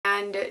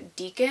and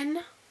Deacon.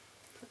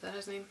 Is that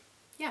his name?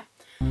 Yeah.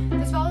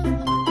 This follows...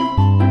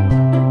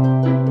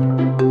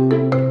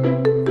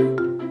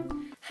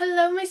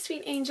 Hello my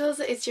sweet angels,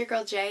 it's your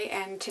girl Jay,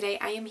 and today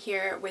I am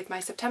here with my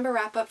September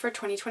wrap up for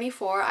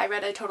 2024. I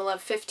read a total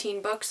of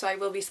 15 books, so I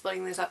will be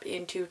splitting this up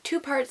into 2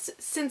 parts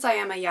since I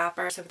am a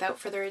yapper. So without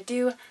further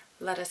ado,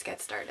 let us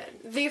get started.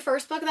 The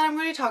first book that I'm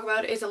going to talk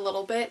about is a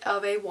little bit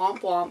of a womp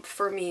womp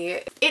for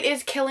me. It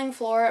is Killing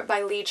Floor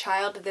by Lee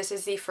Child. This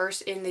is the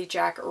first in the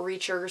Jack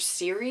Reacher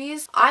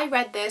series. I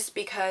read this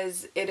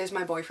because it is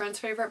my boyfriend's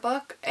favorite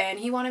book and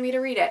he wanted me to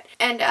read it.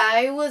 And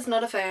I was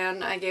not a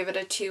fan. I gave it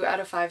a 2 out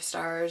of 5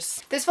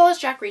 stars. This follows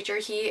Jack Reacher.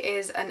 He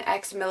is an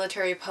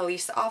ex-military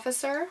police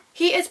officer.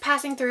 He is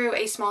passing through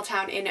a small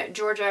town in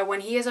Georgia when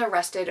he is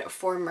arrested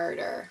for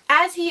murder.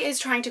 As he is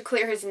trying to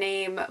clear his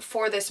name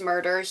for this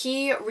murder,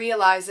 he realizes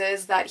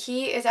that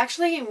he is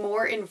actually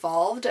more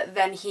involved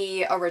than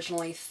he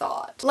originally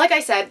thought. Like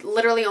I said,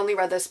 literally only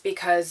read this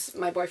because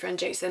my boyfriend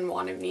Jason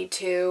wanted me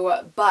to,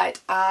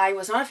 but I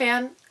was not a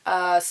fan.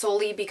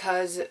 Solely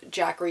because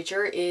Jack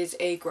Reacher is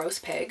a gross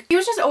pig. He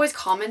was just always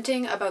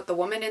commenting about the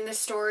woman in this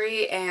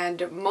story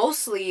and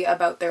mostly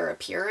about their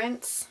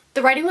appearance.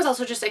 The writing was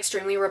also just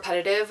extremely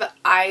repetitive.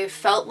 I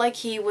felt like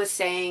he was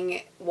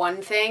saying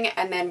one thing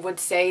and then would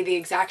say the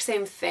exact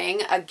same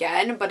thing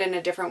again, but in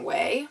a different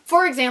way.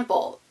 For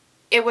example,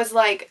 it was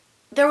like,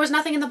 there was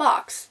nothing in the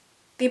box.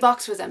 The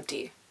box was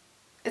empty.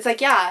 It's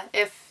like, yeah,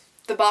 if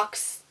the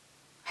box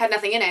had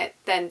nothing in it,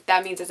 then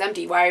that means it's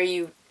empty. Why are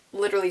you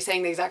literally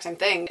saying the exact same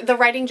thing? The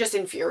writing just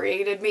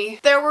infuriated me.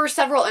 There were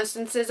several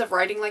instances of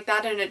writing like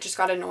that and it just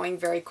got annoying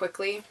very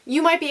quickly.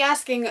 You might be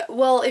asking,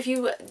 well, if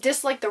you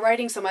dislike the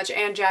writing so much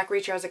and Jack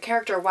Reacher as a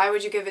character, why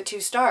would you give it 2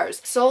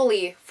 stars?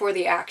 Solely for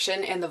the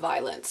action and the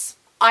violence.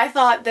 I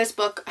thought this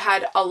book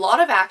had a lot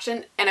of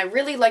action and I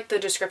really liked the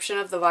description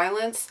of the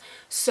violence,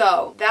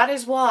 so that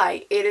is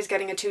why it is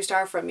getting a 2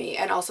 star from me,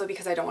 and also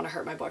because I don't want to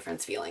hurt my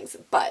boyfriend's feelings.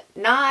 But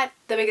not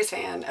the biggest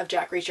fan of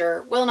Jack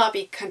Reacher, will not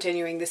be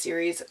continuing the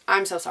series.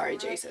 I'm so sorry,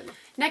 Jason.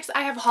 Next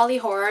I have Holly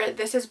Horror.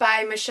 This is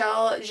by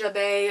Michelle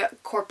Jabé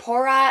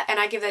Corpora and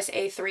I give this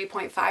a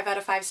 3.5 out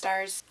of 5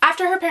 stars.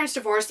 After her parents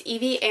divorce,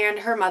 Evie and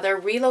her mother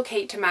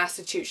relocate to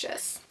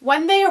Massachusetts.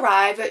 When they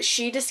arrive,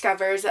 she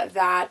discovers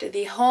that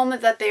the home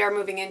that they are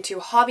moving into,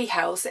 Hobby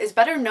House, is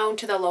better known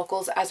to the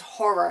locals as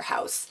Horror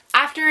House,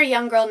 after a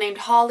young girl named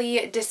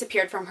Holly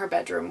disappeared from her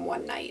bedroom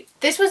one night.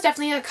 This was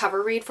definitely a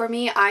cover read for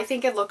me. I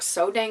think it looks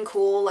so dang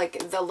cool.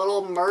 Like, the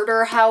little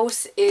murder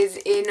house is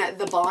in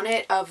the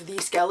bonnet of the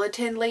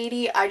skeleton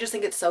lady. I just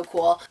think it's so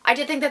cool. I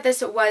did think that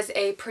this was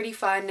a pretty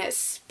fun,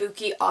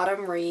 spooky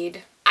autumn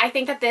read. I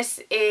think that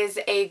this is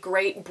a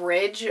great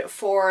bridge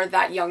for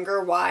that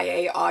younger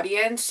YA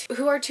audience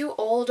who are too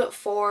old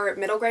for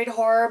middle grade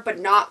horror but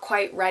not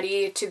quite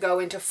ready to go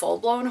into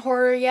full-blown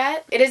horror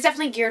yet. It is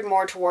definitely geared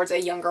more towards a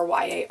younger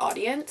YA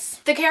audience.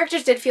 The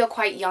characters did feel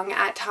quite young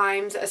at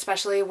times,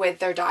 especially with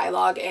their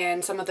dialogue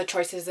and some of the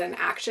choices and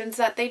actions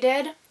that they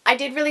did. I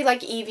did really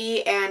like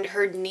Evie and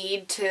her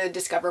need to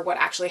discover what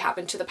actually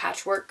happened to the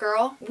patchwork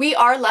girl. We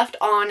are left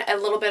on a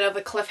little bit of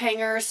a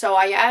cliffhanger, so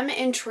I am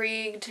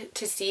intrigued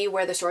to see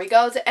where the story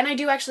goes, and I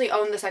do actually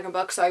own the second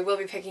book, so I will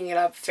be picking it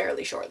up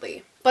fairly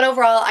shortly. But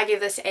overall, I give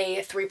this a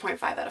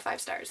 3.5 out of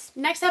 5 stars.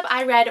 Next up,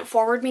 I read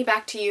Forward Me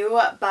Back to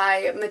You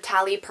by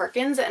Mitali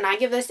Perkins, and I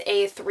give this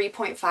a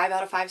 3.5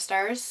 out of 5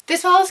 stars.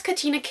 This follows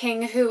Katina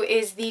King, who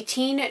is the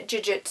teen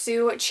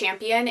jiu-jitsu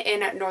champion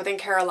in Northern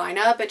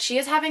Carolina, but she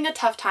is having a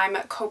tough time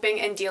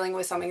coping and dealing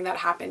with something that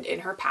happened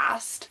in her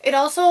past. It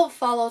also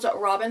follows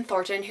Robin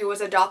Thornton, who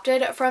was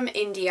adopted from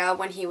India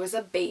when he was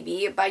a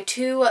baby by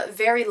 2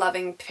 very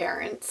loving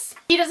parents.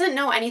 He doesn't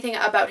know anything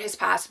about his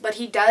past, but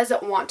he does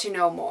want to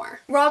know more.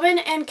 Robin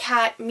and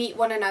Kat meet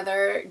one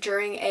another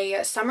during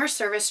a summer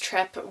service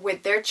trip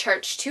with their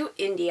church to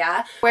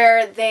India,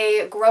 where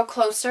they grow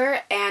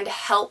closer and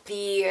help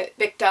the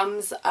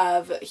victims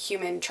of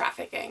human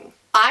trafficking.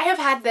 I have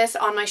had this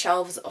on my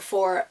shelves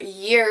for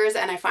years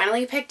and I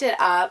finally picked it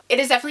up. It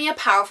is definitely a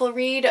powerful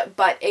read,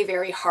 but a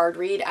very hard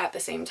read at the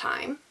same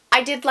time.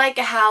 I did like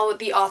how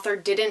the author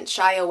didn't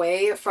shy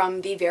away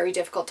from the very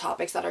difficult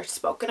topics that are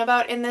spoken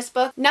about in this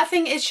book.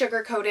 Nothing is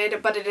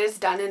sugar-coated, but it is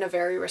done in a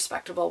very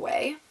respectable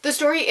way. The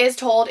story is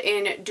told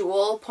in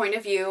dual point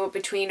of view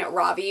between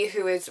Ravi,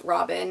 who is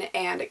Robin,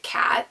 and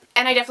Kat,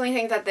 and I definitely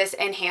think that this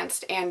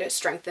enhanced and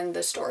strengthened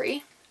the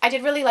story. I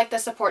did really like the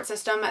support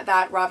system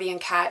that Ravi and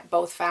Kat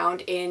both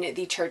found in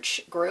the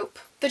church group.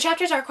 The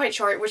chapters are quite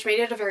short, which made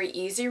it a very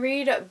easy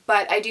read,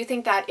 but I do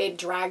think that it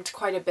dragged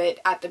quite a bit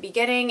at the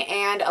beginning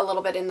and a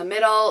little bit in the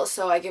middle,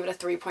 so I give it a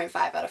 3.5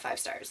 out of 5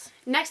 stars.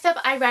 Next up,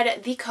 I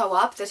read The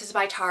Co-op. This is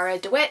by Tara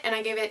DeWitt, and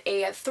I gave it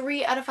a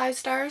 3 out of 5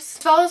 stars.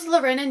 It follows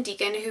Loren and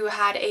Deacon, who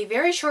had a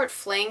very short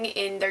fling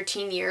in their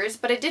teen years,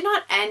 but it did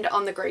not end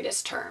on the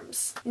greatest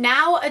terms.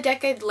 Now, a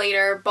decade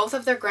later, both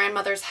of their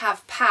grandmothers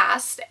have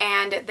passed,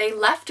 and they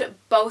left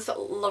both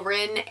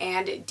Loren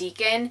and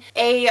Deacon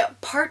a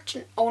part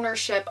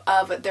ownership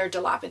of of their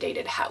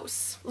dilapidated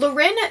house.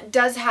 Lorin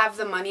does have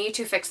the money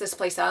to fix this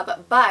place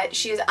up, but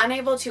she is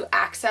unable to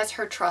access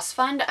her trust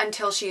fund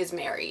until she is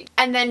married.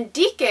 And then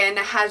Deacon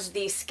has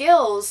the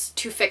skills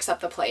to fix up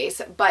the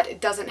place,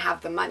 but doesn't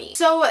have the money.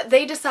 So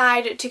they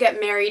decide to get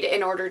married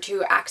in order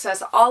to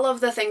access all of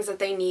the things that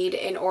they need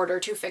in order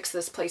to fix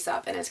this place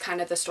up, and it's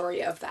kind of the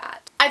story of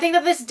that. I think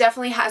that this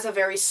definitely has a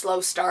very slow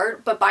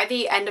start, but by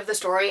the end of the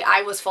story,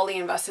 I was fully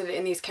invested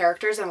in these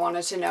characters and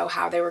wanted to know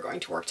how they were going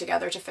to work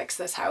together to fix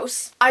this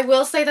house. I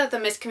will say that the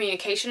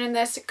miscommunication in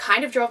this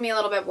kind of drove me a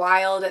little bit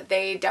wild.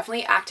 They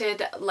definitely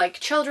acted like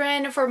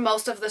children for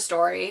most of the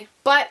story,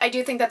 but I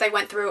do think that they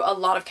went through a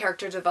lot of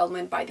character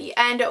development by the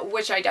end,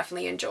 which I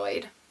definitely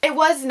enjoyed. It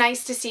was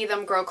nice to see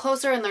them grow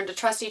closer and learn to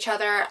trust each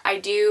other. I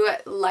do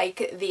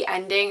like the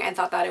ending and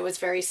thought that it was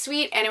very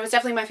sweet, and it was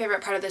definitely my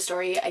favorite part of the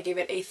story. I gave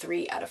it a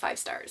 3 out of 5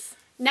 stars.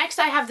 Next,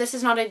 I have This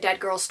Is Not a Dead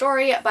Girl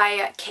Story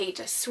by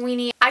Kate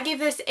Sweeney. I gave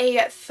this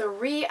a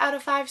 3 out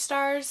of 5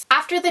 stars.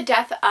 After the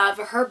death of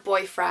her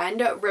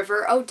boyfriend,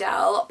 River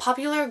Odell,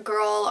 popular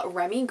girl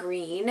Remy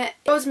Green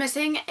goes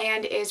missing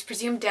and is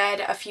presumed dead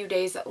a few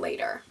days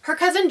later. Her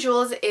cousin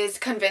Jules is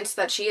convinced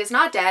that she is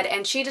not dead,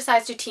 and she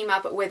decides to team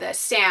up with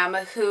Sam,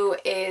 who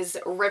is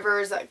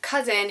River's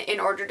cousin,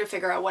 in order to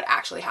figure out what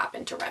actually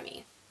happened to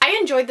Remy. I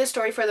enjoyed this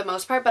story for the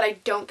most part, but I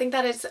don't think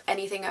that it's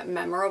anything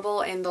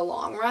memorable in the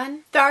long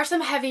run. There are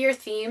some heavier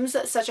themes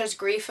such as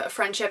grief,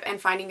 friendship, and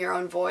finding your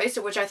own voice,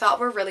 which I thought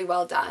were really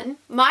well done.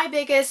 My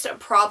biggest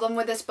problem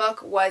with this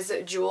book was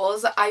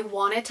Jules. I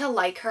wanted to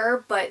like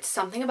her, but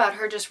something about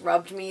her just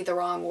rubbed me the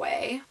wrong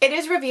way. It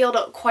is revealed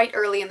quite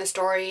early in the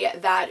story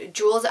that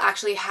Jules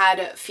actually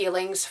had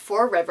feelings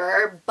for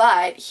River,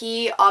 but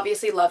he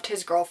obviously loved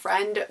his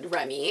girlfriend,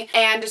 Remy.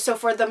 And so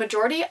for the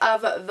majority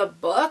of the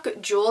book,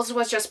 Jules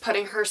was just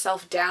putting herself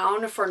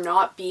down for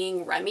not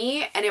being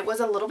Remy, and it was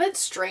a little bit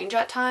strange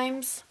at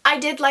times. I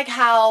did like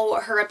how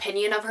her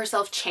opinion of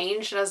herself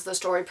changed as the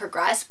story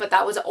progressed, but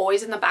that was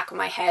always in the back of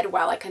my head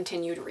while I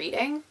continued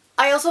reading.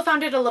 I also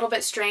found it a little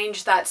bit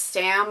strange that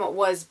Sam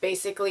was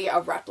basically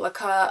a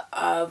replica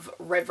of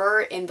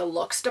River in the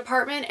looks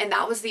department, and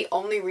that was the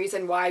only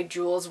reason why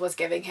Jules was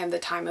giving him the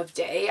time of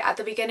day at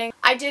the beginning.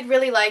 I did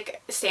really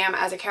like Sam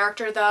as a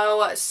character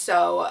though,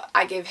 so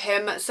I give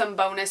him some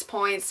bonus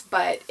points,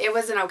 but it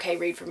was an okay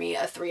read for me,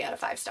 a 3 out of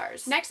 5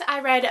 stars. Next,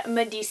 I read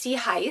Medici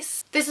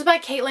Heist. This is by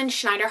Caitlin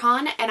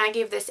Schneiderhan, and I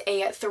gave this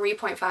a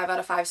 3.5 out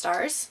of 5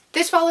 stars.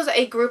 This follows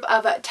a group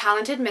of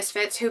talented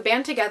misfits who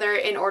band together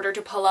in order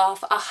to pull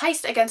off a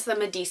heist against the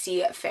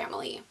Medici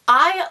family.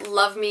 I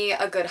love me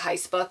a good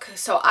heist book,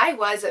 so I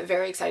was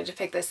very excited to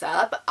pick this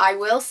up. I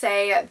will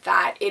say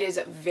that it is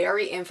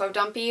very info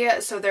dumpy,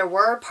 so there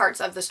were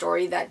parts of the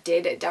story that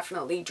did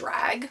definitely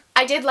drag.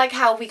 I did like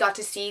how we got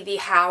to see the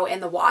how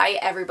and the why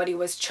everybody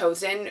was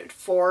chosen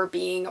for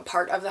being a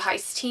part of the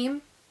heist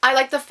team. I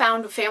like the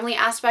found family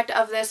aspect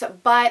of this,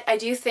 but I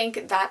do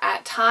think that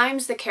at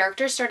times the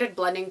characters started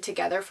blending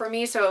together for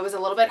me, so it was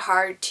a little bit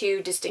hard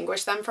to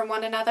distinguish them from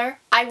one another.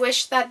 I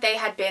wish that they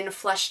had been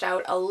fleshed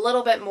out a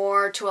little bit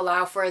more to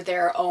allow for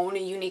their own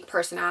unique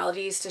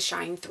personalities to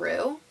shine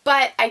through.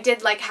 But I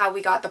did like how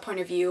we got the point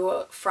of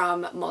view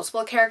from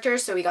multiple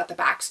characters, so we got the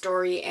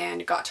backstory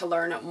and got to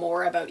learn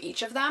more about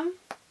each of them.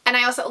 And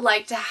I also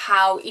liked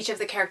how each of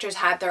the characters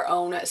had their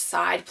own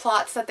side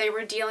plots that they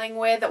were dealing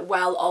with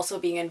while also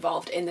being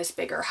involved in this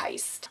bigger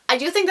heist. I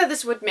do think that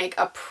this would make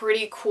a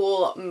pretty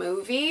cool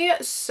movie,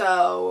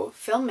 so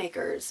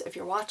filmmakers, if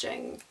you're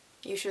watching,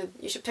 you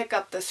should pick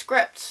up the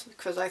script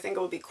because I think it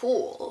would be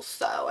cool.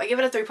 So I give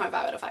it a 3.5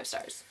 out of 5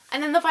 stars.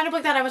 And then the final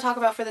book that I would talk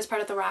about for this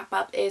part of the wrap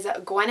up is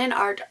Gwen and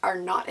Art Are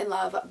Not in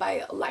Love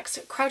by Lex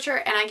Croucher,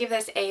 and I give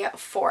this a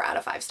 4 out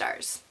of 5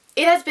 stars.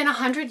 It has been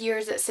 100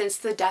 years since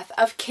the death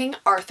of King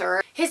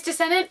Arthur. His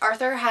descendant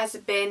Arthur has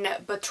been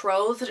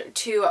betrothed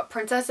to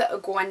Princess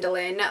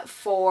Gwendolyn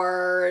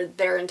for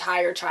their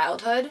entire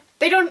childhood.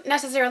 They don't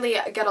necessarily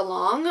get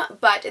along,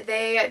 but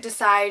they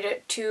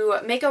decide to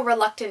make a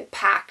reluctant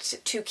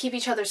pact to keep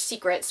each other's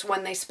secrets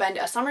when they spend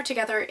a summer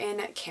together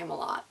in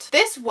Camelot.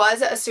 This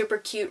was a super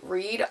cute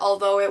read,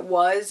 although it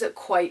was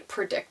quite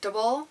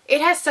predictable.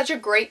 It has such a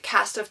great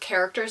cast of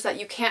characters that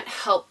you can't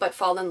help but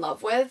fall in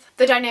love with.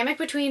 The dynamic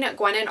between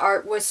Gwen and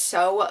Art was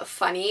so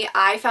funny.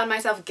 I found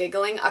myself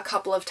giggling a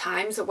couple of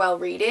times while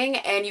reading,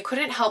 and you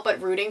couldn't help but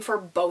rooting for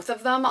both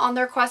of them on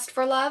their quest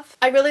for love.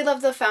 I really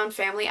love the found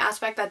family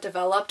aspect that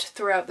developed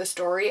throughout the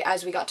story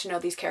as we got to know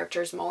these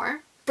characters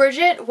more.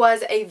 Bridget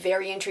was a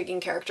very intriguing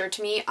character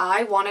to me.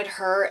 I wanted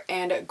her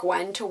and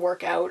Gwen to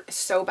work out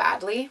so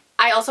badly.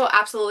 I also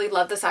absolutely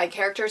love the side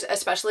characters,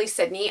 especially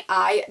Sydney.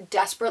 I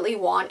desperately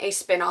want a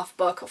spin-off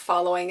book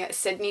following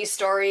Sydney's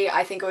story.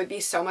 I think it would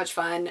be so much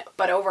fun,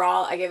 but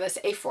overall I give this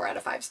a 4 out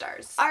of 5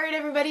 stars. Alright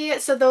everybody,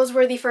 so those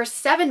were the first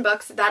 7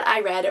 books that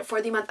I read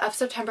for the month of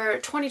September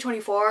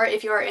 2024.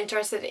 If you are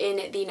interested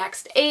in the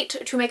next 8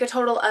 to make a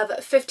total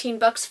of 15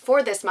 books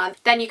for this month,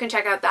 then you can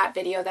check out that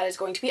video that is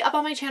going to be up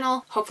on my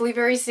channel, hopefully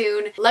very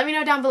soon. Let me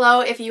know down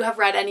below if you have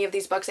read any of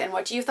these books and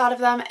what you thought of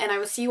them, and I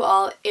will see you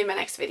all in my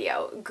next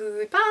video.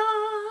 Goodbye!